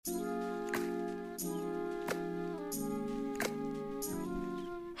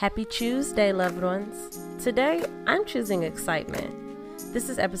Happy Tuesday, loved ones. Today, I'm choosing excitement. This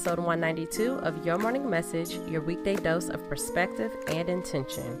is episode 192 of Your Morning Message, your weekday dose of perspective and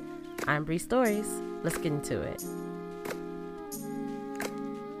intention. I'm Bree Stories. Let's get into it.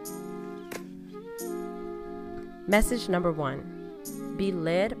 Message number 1. Be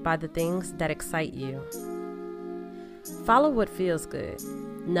led by the things that excite you. Follow what feels good.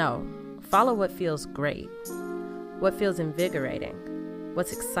 No, follow what feels great. What feels invigorating.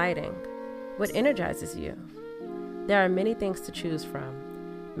 What's exciting? What energizes you? There are many things to choose from.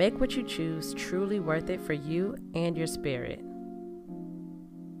 Make what you choose truly worth it for you and your spirit.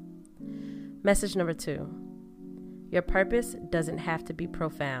 Message number 2. Your purpose doesn't have to be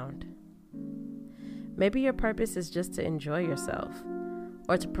profound. Maybe your purpose is just to enjoy yourself,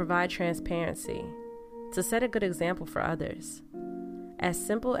 or to provide transparency, to set a good example for others. As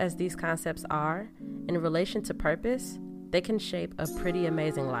simple as these concepts are, in relation to purpose, they can shape a pretty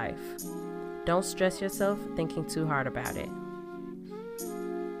amazing life. Don't stress yourself thinking too hard about it.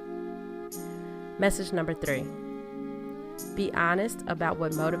 Message number 3. Be honest about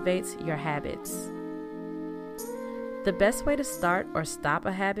what motivates your habits. The best way to start or stop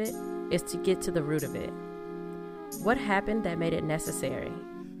a habit is to get to the root of it. What happened that made it necessary?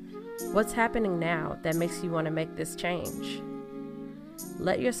 What's happening now that makes you want to make this change?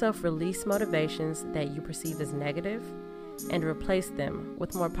 Let yourself release motivations that you perceive as negative and replace them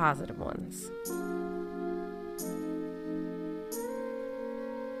with more positive ones.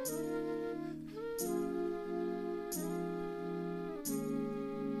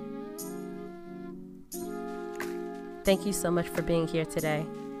 Thank you so much for being here today.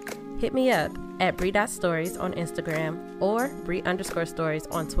 Hit me up at Bree.stories on Instagram or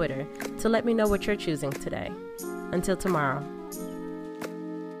Bree_stories on Twitter to let me know what you're choosing today. Until tomorrow.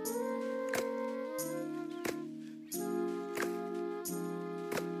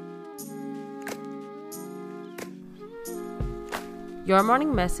 Your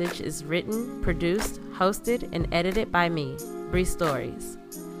Morning Message is written, produced, hosted, and edited by me, Bree Stories.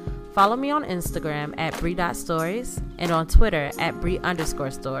 Follow me on Instagram at Bree.stories and on Twitter at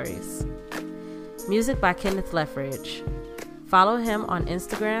Bree_stories. Music by Kenneth Leffridge. Follow him on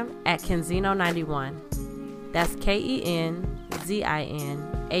Instagram at Kenzino91. That's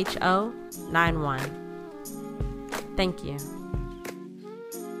KENZINHO91. Thank you.